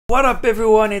What up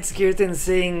everyone, it's Kirtan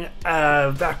Singh,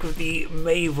 back with the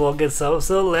May vlog itself,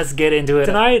 so let's get into it.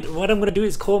 Tonight, what I'm gonna do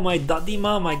is call my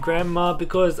dadima, my grandma,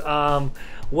 because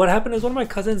what happened is one of my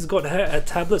cousins got her a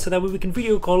tablet so that way we can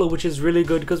video call her, which is really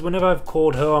good because whenever I've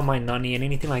called her or my nanny and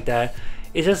anything like that,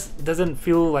 it just doesn't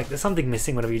feel like there's something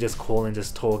missing whenever you just call and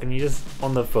just talk and you're just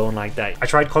on the phone like that. I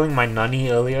tried calling my nanny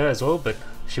earlier as well, but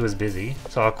she was busy,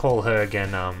 so I'll call her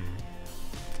again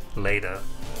later.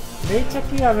 नहीं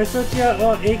चकिया मैं सोचिया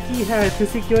और एक ही है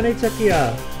तुसी क्यों नहीं चकिया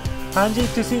हाँ जी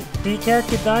तुसी ठीक है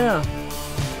कितना है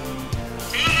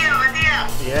ठीक है बढ़िया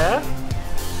yeah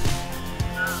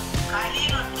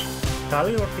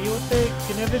काली रोटी होते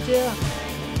कितने बजे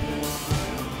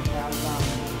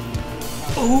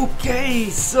Okay,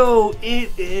 so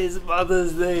it is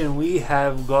Mother's Day and we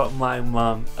have got my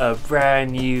mum a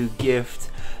brand new gift.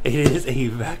 It is a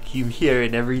vacuum here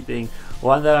and everything.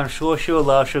 One that I'm sure she'll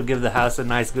love. She'll give the house a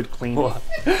nice good clean.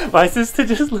 My sister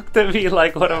just looked at me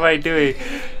like, what am I doing?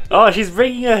 Oh, she's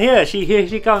bringing her here. Here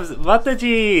she comes.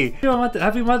 Mataji!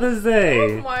 Happy Mother's Day!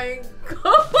 Oh my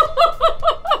god!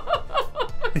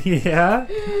 Yeah?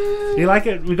 You like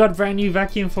it? We got a brand new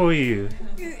vacuum for you.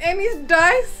 And it's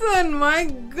Dyson, my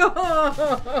god!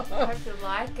 I hope you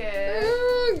like it.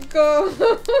 Oh god!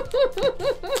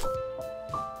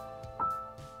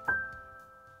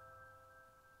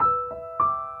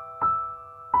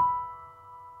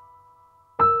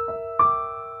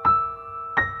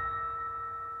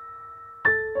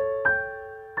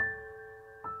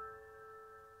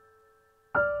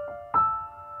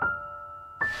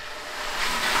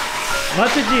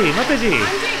 Mataji,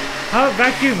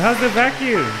 how's the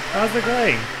vacuum? How's it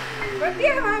going?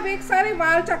 बढ़िया हाँ एक सारे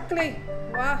बाल चकले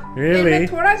वाह Really? मैं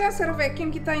थोड़ा जा सिर्फ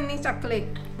वैक्यूम किया इन्हीं चकले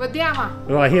बढ़िया हाँ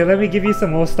Well, here, let me give you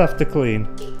some more stuff to clean.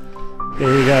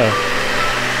 There you go.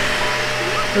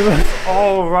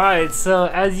 Alright, so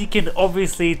as you can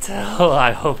obviously tell,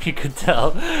 I hope you could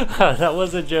tell, that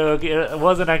was a joke. It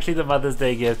wasn't actually the Mother's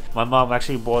Day gift. My mom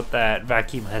actually bought that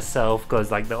vacuum herself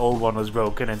because like the old one was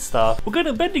broken and stuff. We're going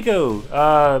to Bendigo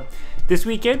this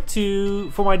weekend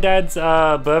for my dad's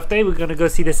birthday. We're going to go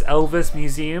see this Elvis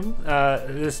museum,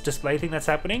 this display thing that's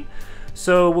happening.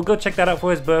 So we'll go check that out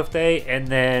for his birthday, and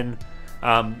then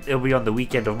it'll be on the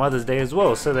weekend of Mother's Day as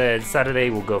well. So then Saturday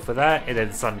we'll go for that, and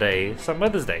then Sunday some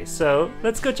Mother's Day. So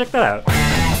let's go check that out.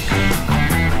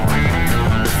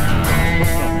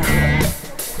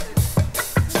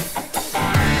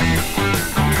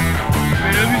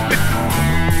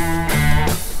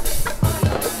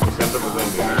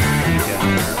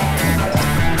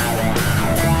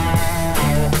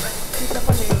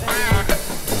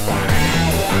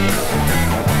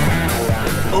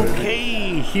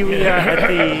 Okay, here we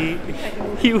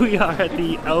are at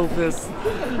the Elvis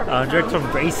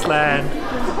Directfromgraceland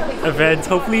event.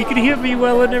 Hopefully you can hear me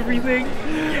well and everything.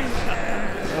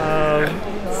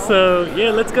 So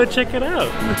yeah, let's go check it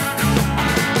out.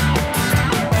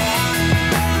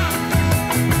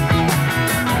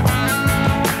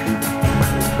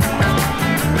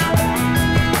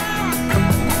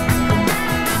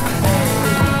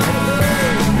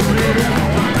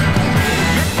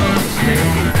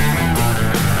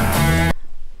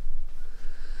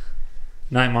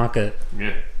 Night market.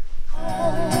 Yeah.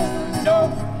 No,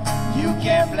 you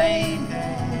can't blame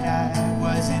that I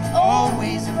wasn't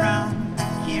always around.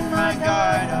 Keep my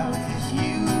guard up, 'cause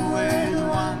you were the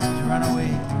one to run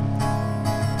away.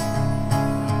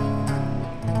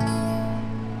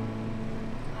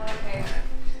 Okay.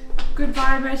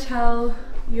 Goodbye, motel.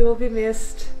 You will be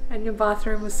missed, and your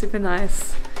bathroom was super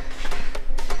nice.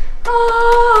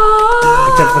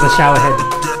 Except for the shower head.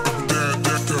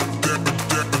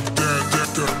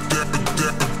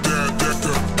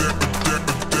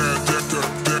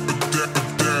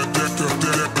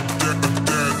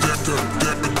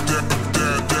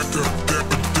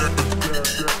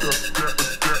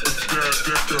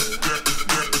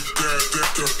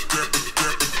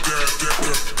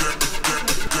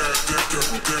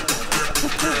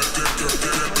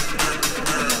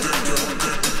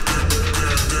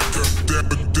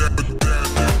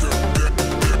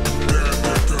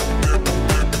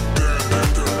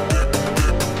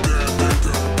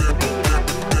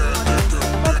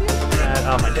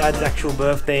 My dad's actual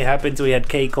birthday happened, so we had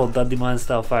cake called Dadima and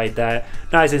stuff like that.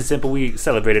 Nice and simple. We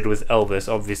celebrated with Elvis,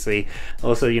 obviously.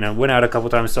 Also, you know, went out a couple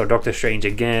times, saw Doctor Strange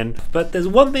again. But there's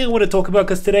one thing I want to talk about,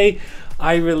 because today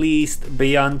I released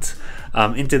Beyond,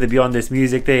 Into the Beyond This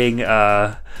Music thing.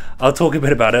 I'll talk a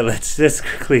bit about it. Let's just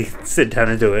quickly sit down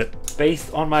and do it.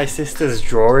 Based on my sister's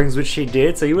drawings, which she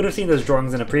did. So you would have seen those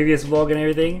drawings in a previous vlog and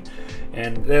everything.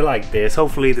 And they're like this.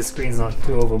 Hopefully the screen's not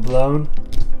too overblown.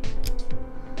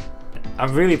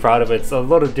 I'm really proud of it. It's a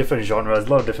lot of different genres, a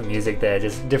lot of different music there,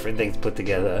 just different things put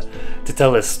together to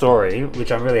tell this story,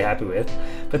 which I'm really happy with.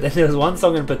 But then there was one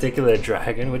song in particular,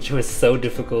 Dragon, which was so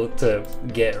difficult to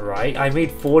get right. I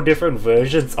made 4 different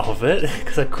versions of it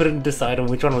because I couldn't decide on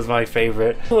which one was my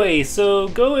favorite. Anyway, so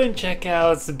go and check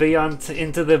out Beyond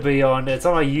Into the Beyond. It's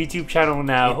on my YouTube channel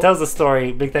now. It tells the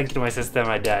story. Big thank you to my sister,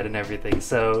 my dad, and everything.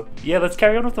 So yeah, let's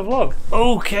carry on with the vlog.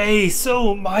 Okay,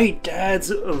 so my dad's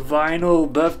vinyl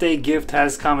birthday gift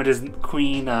has come. It is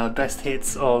Queen best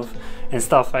hits of and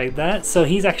stuff like that. So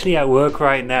he's actually at work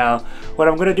right now. What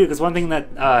I'm gonna do, because one thing that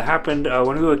happened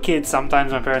when we were kids,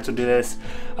 sometimes my parents would do this,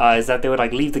 is that they would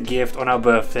like leave the gift on our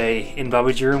birthday in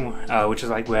Babaji room, which is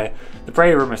like where the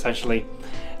prayer room essentially.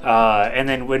 And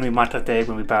then when we matate,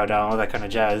 when we bow down, all that kind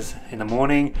of jazz in the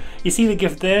morning, you see the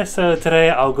gift there. So today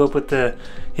I'll go put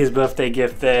his birthday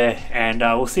gift there, and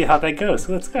we'll see how that goes.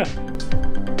 So let's go.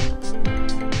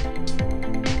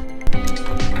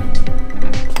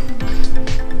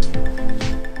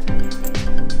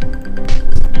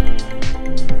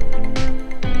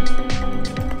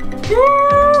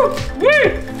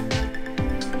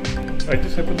 I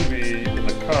just happened to be in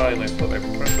the car and I thought I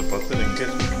pressed the button and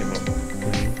guess who came up?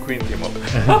 Queen came up.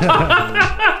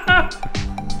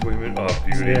 Women, oh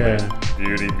beauty, Yeah. Man.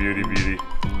 Beauty.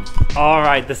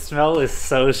 Alright, the smell is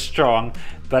so strong,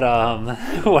 but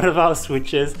one of our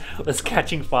switches was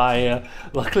catching fire.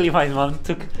 Luckily my mom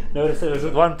took notice. There was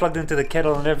one plugged into the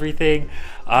kettle and everything,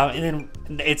 and then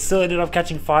it still ended up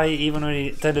catching fire even when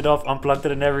we turned it off, unplugged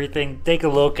it and everything. Take a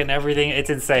look and everything, it's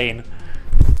insane.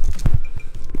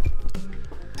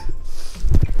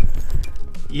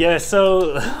 Yeah,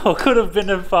 so could have been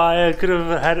a fire, could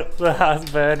have had the house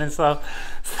burn and stuff.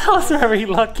 So I was very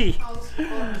lucky.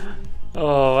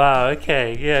 Oh wow,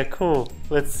 okay, yeah, cool.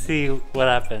 Let's see what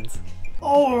happens.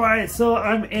 Alright, so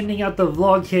I'm ending out the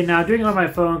vlog here now, doing it on my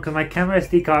phone because my camera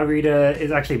SD card reader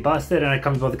is actually busted and I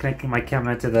can't bother connecting my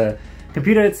camera to the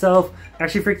computer itself. It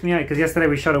actually freaked me out because yesterday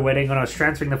we shot a wedding and I was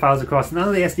transferring the files across. None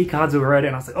of the SD cards were read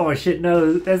and I was like, oh shit,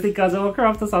 no, the SD cards are all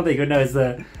corrupt or something. But no, it's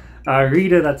the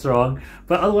reader that's wrong.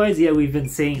 But otherwise, yeah, we've been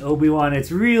seeing Obi-Wan.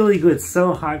 It's really good,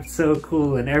 so hyped, so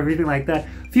cool and everything like that.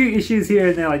 Few issues here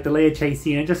and there, like the Leia chase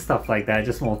scene and just stuff like that,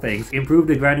 just small things. Improved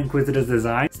the Grand Inquisitor's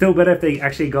design. Still better if they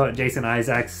actually got Jason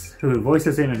Isaacs, who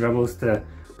voices him in Rebels, to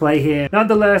play here.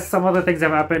 Nonetheless, some other things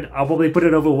have happened. I'll probably put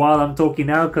it over while I'm talking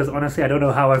now because honestly I don't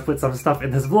know how I put some stuff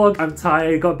in this vlog. I'm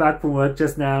tired, got back from work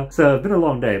just now, so it's been a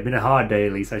long day, been a hard day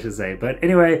at least I should say. But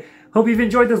anyway, hope you've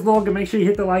enjoyed this vlog and make sure you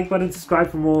hit the like button, subscribe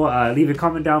for more, leave a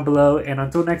comment down below, and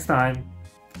until next time,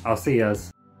 I'll see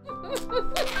yous.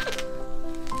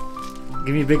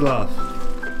 Give me a big laugh.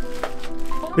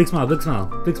 Big smile, big smile,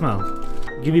 big smile.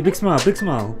 Give me a big smile, big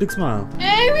smile, big smile.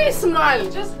 Every smile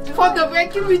just for the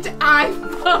vacuum which I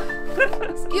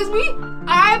excuse me,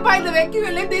 I buy the vacuum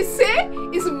and they say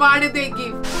it's money they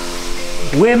give.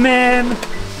 Women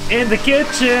in the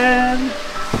kitchen.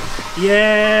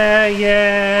 Yeah.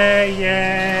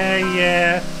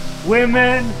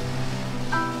 Women